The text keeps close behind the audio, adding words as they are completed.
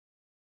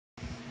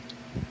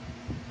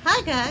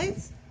Hi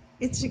guys,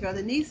 it's your girl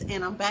Denise,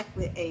 and I'm back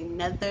with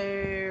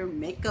another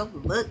makeup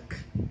look.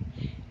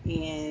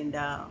 And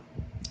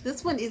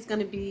this one is going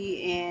to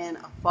be in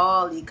a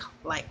fall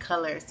like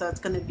color, so it's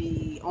going to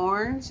be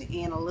orange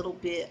and a little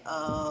bit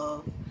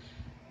of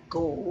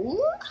gold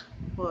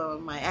for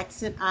my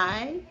accent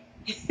eye.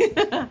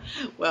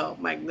 Well,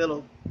 my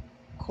little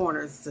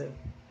corners to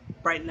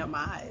brighten up my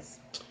eyes.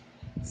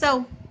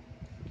 So,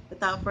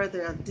 without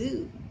further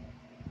ado,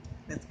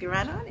 let's get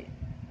right on it.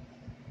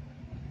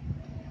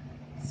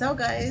 So,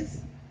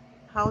 guys,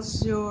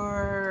 how's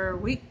your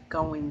week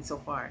going so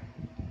far?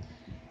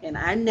 And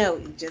I know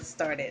it just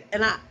started.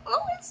 And I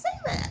always say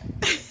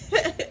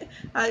that.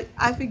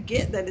 I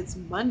forget that it's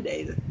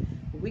Monday. The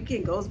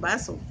weekend goes by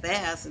so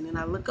fast, and then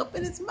I look up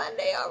and it's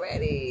Monday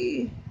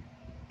already.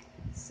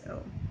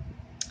 So,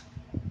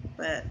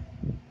 but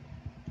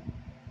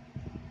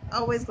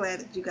always glad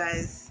that you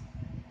guys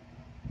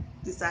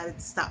decided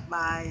to stop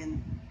by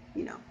and,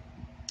 you know.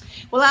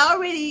 Well, I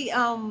already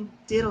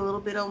did a little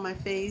bit on my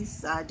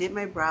face. I did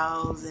my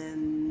brows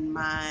and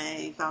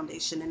my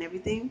foundation and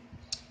everything.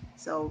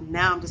 So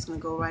now I'm just going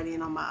to go right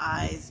in on my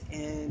eyes,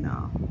 and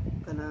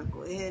I'm going to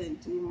go ahead and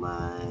do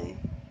my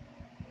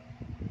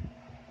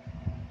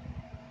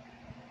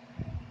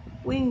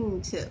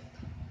wingtip.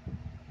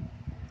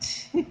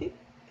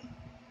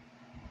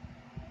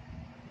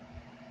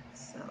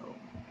 so,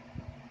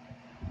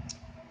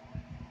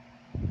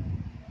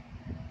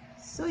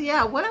 so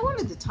yeah, what I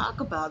wanted to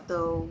talk about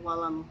though,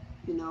 while I'm,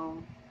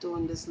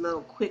 doing this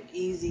little quick,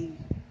 easy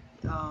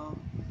um,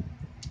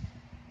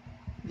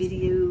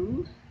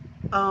 video,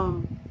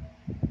 um,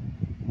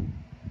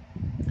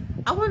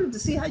 I wanted to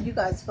see how you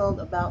guys felt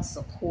about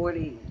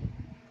supporting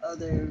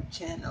other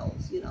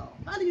channels.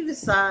 How do you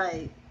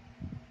decide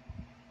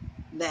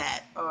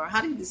that, or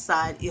how do you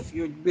decide if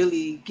you're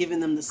really giving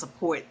them the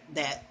support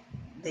that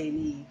they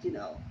need?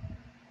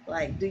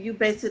 Like, do you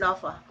base it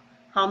off of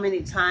how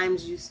many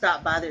times you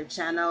stop by their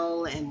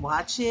channel and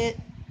watch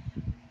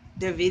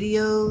their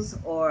videos,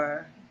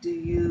 or do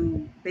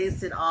you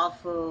base it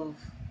off of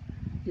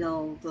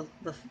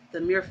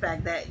the mere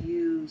fact that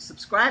you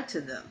subscribe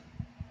to them?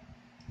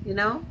 you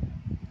know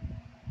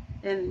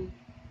and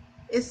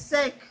it's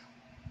like,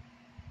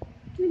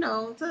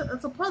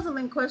 it's a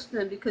puzzling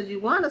question, because you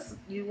want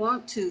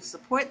to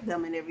support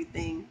them and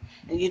everything,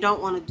 and you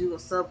don't want to do a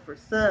sub for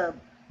sub,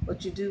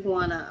 but you do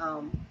want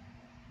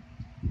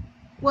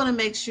to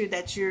make sure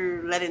that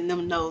you're letting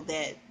them know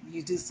that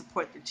you do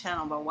support their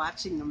channel by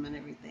watching them and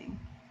everything.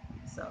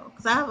 So,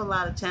 because I have a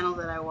lot of channels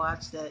that I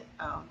watch that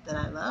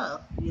I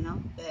love,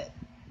 that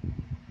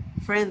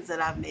friends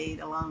that I've made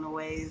along the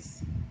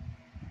ways,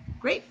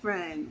 great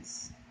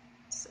friends.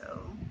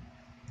 So,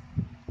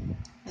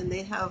 and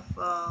they have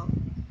a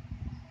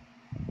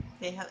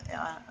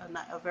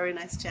very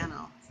nice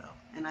channel. So,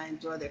 and I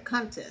enjoy their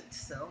content.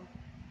 So,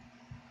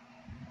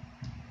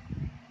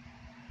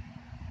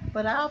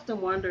 but I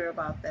often wonder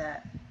about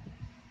that.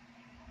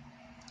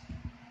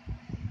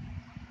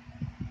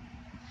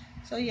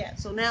 So yeah,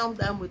 so now I'm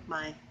done with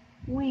my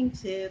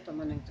wingtip. I'm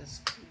gonna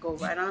just go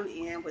right on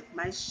in with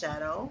my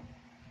shadow,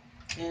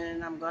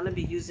 and I'm gonna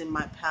be using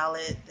my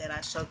palette that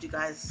I showed you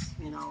guys.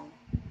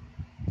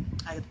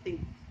 I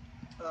think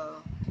a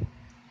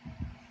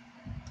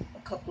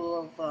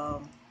couple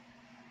of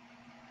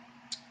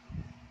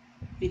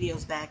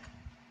videos back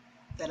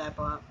that I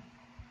bought,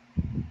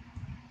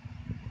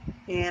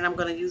 and I'm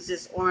gonna use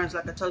this orange,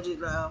 like I told you.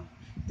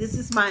 This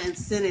is my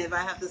incentive.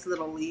 I have this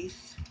little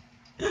leaf.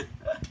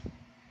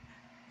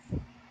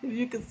 If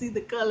you can see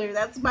the color,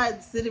 that's my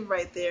incentive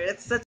right there.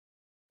 It's such.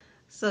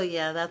 So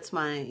yeah, that's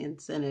my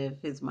incentive,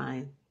 is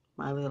my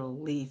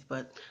little leaf.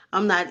 But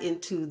I'm not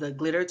into the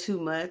glitter too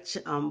much.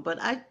 But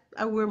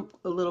I wear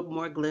a little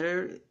more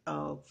glitter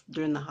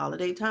during the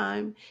holiday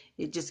time.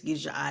 It just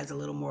gives your eyes a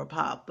little more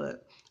pop.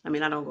 But I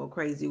mean, I don't go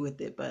crazy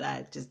with it, but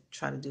I just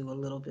try to do a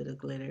little bit of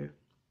glitter,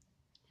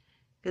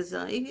 because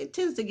it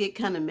tends to get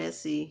kind of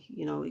messy.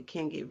 It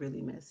can get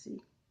really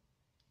messy.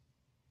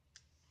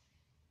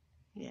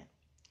 Yeah.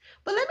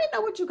 But let me know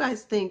what you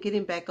guys think,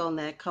 getting back on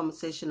that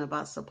conversation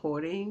about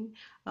supporting.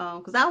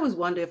 Because I always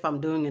wonder if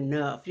I'm doing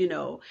enough.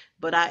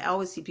 But I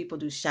always see people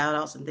do shout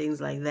outs and things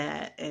like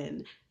that.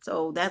 And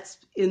so that's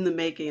in the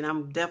making.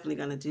 I'm definitely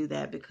going to do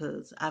that,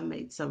 because I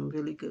made some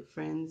really good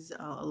friends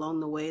along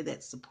the way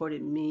that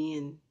supported me.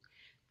 And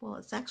well,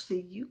 it's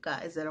actually you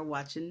guys that are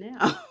watching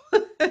now.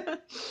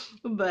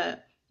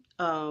 But,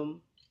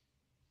 um,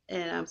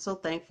 and I'm so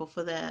thankful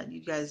for that.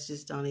 You guys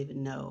just don't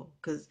even know.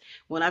 Because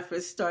when I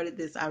first started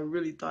this, I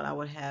really thought I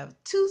would have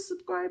 2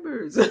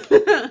 subscribers.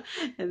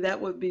 And that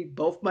would be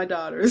both my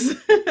daughters.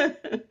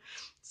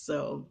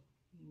 So,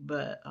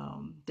 but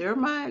they're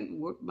my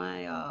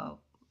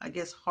I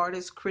guess,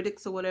 hardest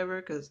critics or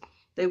whatever, because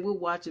they will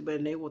watch it,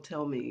 but they will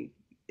tell me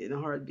in a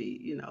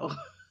heartbeat,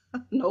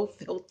 no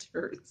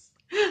filters.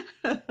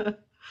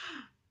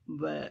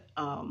 But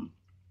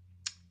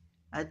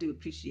I do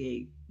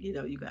appreciate,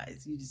 you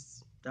guys. You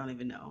just don't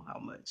even know how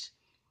much.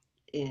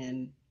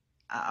 And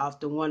I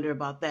often wonder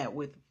about that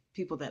with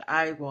people that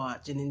I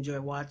watch and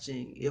enjoy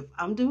watching, if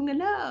I'm doing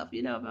enough,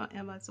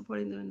 am I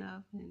supporting them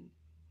enough? And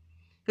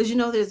because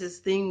there's this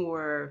thing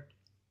where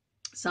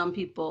some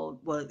people,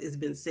 well, it's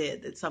been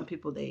said that some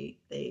people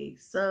they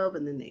sub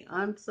and then they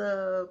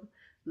unsub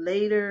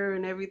later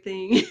and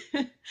everything.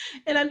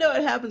 And I know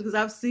it happens because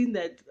I've seen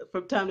that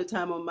from time to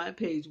time on my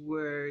page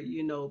where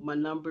my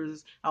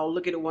numbers, I'll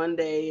look at it one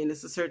day and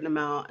it's a certain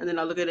amount, and then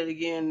I look at it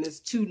again and it's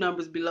two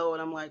numbers below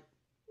and I'm like,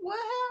 what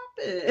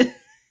happened?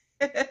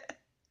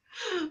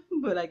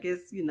 But I guess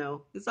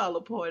it's all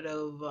a part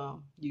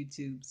of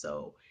YouTube.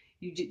 So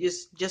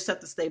just have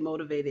to stay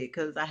motivated,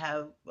 because I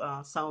have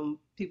some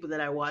people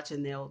that I watch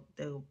and they'll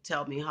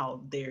tell me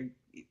how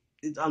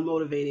it's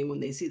unmotivating when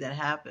they see that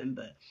happen.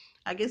 But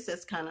I guess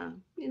that's kind of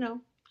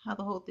how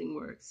the whole thing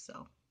works.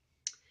 So,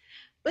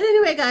 but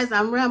anyway, guys,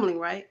 I'm rambling,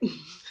 right?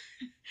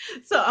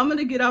 So I'm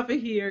gonna get off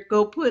of here,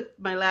 go put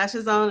my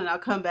lashes on, and I'll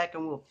come back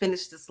and we'll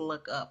finish this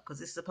look up,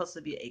 because it's supposed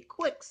to be a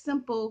quick,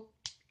 simple,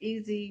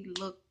 easy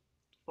look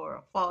for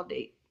a fall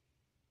date.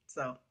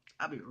 So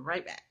I'll be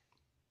right back.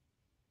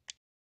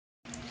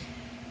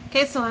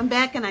 Okay, so I'm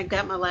back and I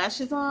got my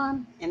lashes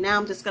on, and now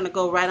I'm just gonna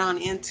go right on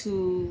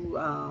into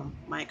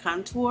my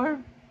contour,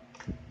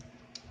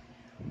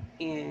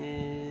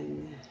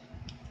 and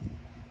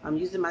I'm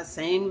using my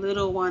same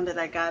little one that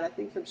I got, I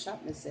think, from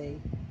Shop Miss A.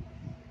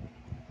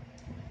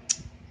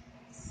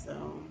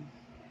 So,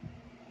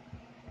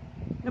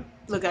 yep,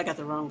 look, I got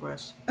the wrong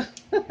brush.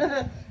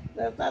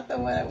 That's not the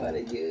one I want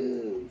to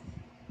use.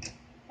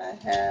 I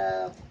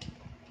have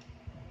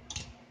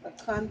a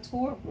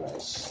contour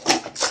brush,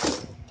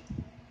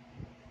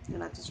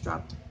 and I just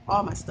dropped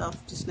all my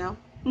stuff just now.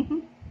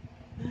 So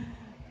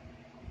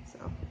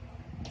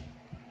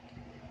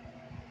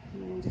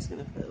I'm just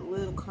gonna put a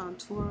little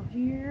contour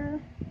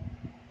here,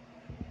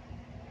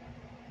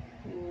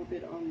 a little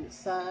bit on the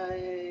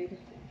side.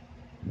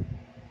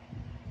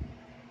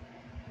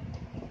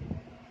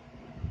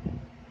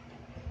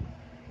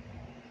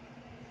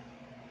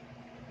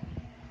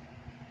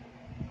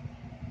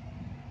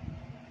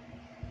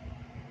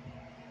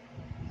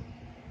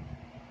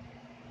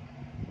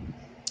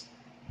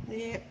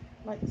 Yeah,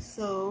 like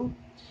so.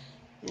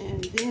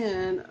 And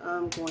then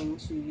I'm going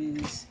to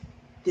use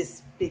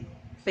this big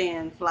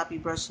fan floppy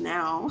brush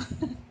now.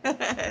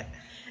 And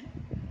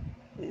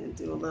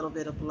do a little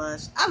bit of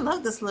blush. I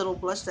love this little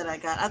blush that I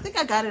got. I think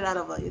I got it out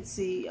of a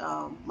Etsy,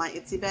 my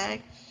Etsy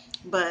bag,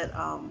 but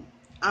I'm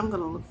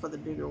gonna look for the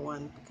bigger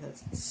one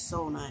because it's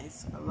so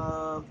nice. I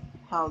love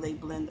how they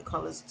blend the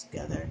colors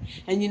together.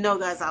 And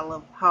guys, I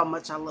love how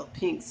much I love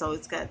pink. So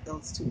it's got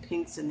those two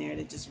pinks in there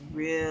that just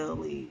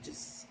really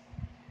just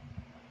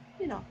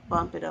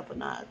bump it up a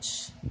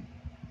notch.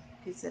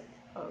 Gives it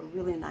a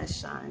really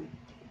nice shine.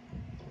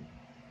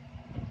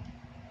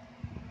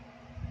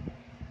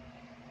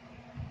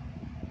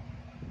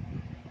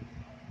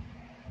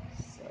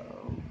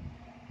 So,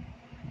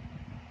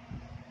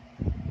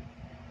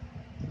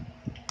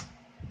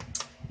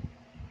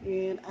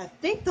 and I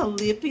think the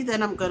lippy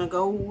that I'm gonna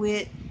go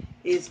with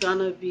is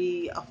gonna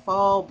be a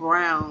fall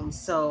brown.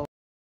 So,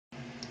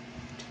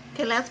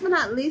 okay, last but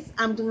not least,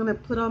 I'm gonna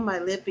put on my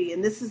lippy,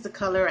 and this is the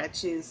color I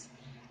choose.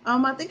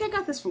 I think I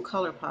got this from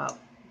ColourPop.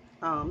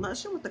 I'm not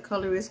sure what the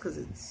color is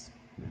because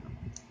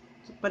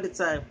but it's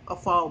a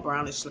fall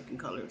brownish looking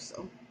color.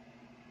 So,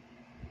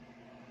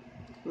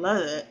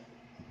 love it,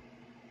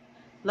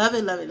 love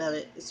it, love it, love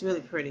it. It's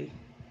really pretty.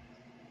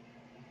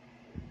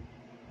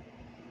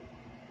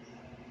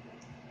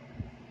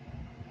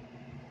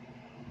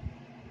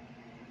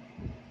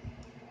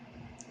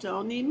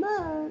 Don't need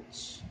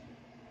much.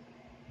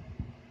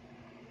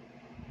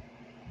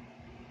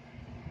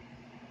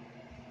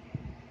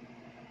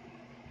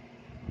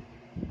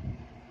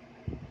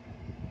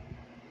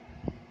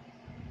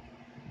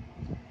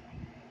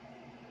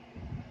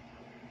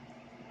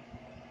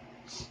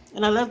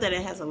 And I love that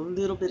it has a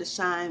little bit of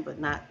shine, but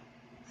not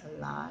a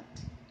lot.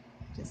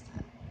 Just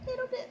a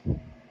little bit.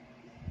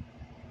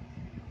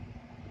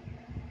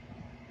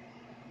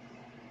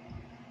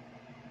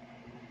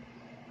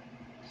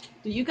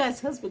 Do you guys'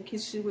 husband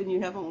kiss you when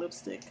you have on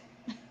lipstick?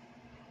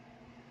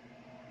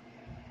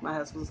 My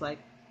husband's like,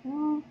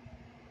 oh,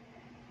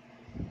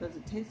 does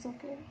it taste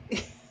okay?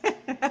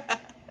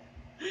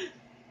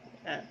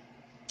 uh,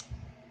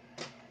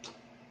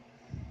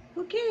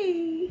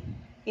 okay.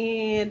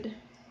 And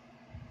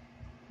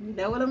you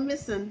know what I'm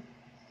missing?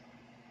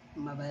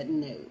 My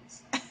button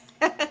nose.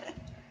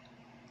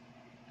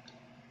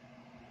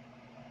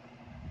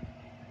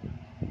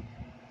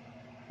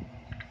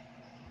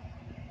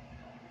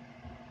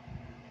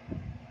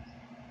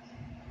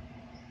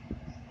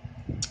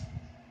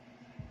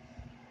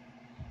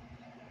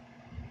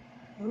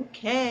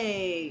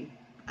 Okay.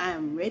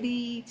 I'm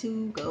ready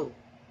to go.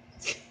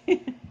 So,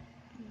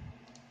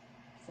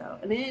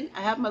 and then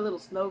I have my little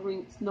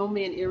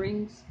snowman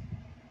earrings,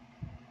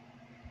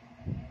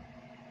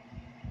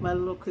 my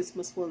little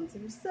Christmas ones.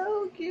 They're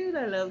so cute.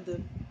 I love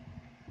them.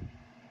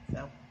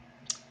 So,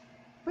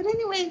 but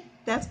anyway,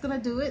 that's gonna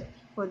do it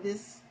for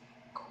this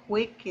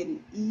quick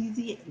and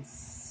easy and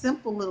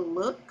simple little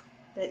look.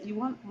 that you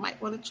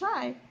might want to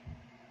try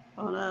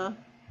on a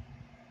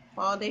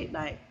fall date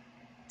night.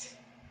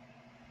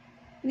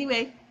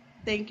 Anyway,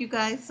 thank you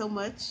guys so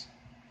much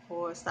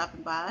for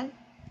stopping by,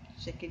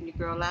 checking your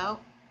girl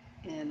out,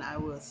 and I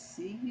will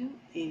see you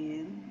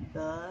in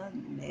the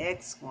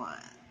next one.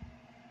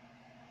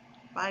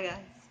 Bye,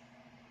 guys.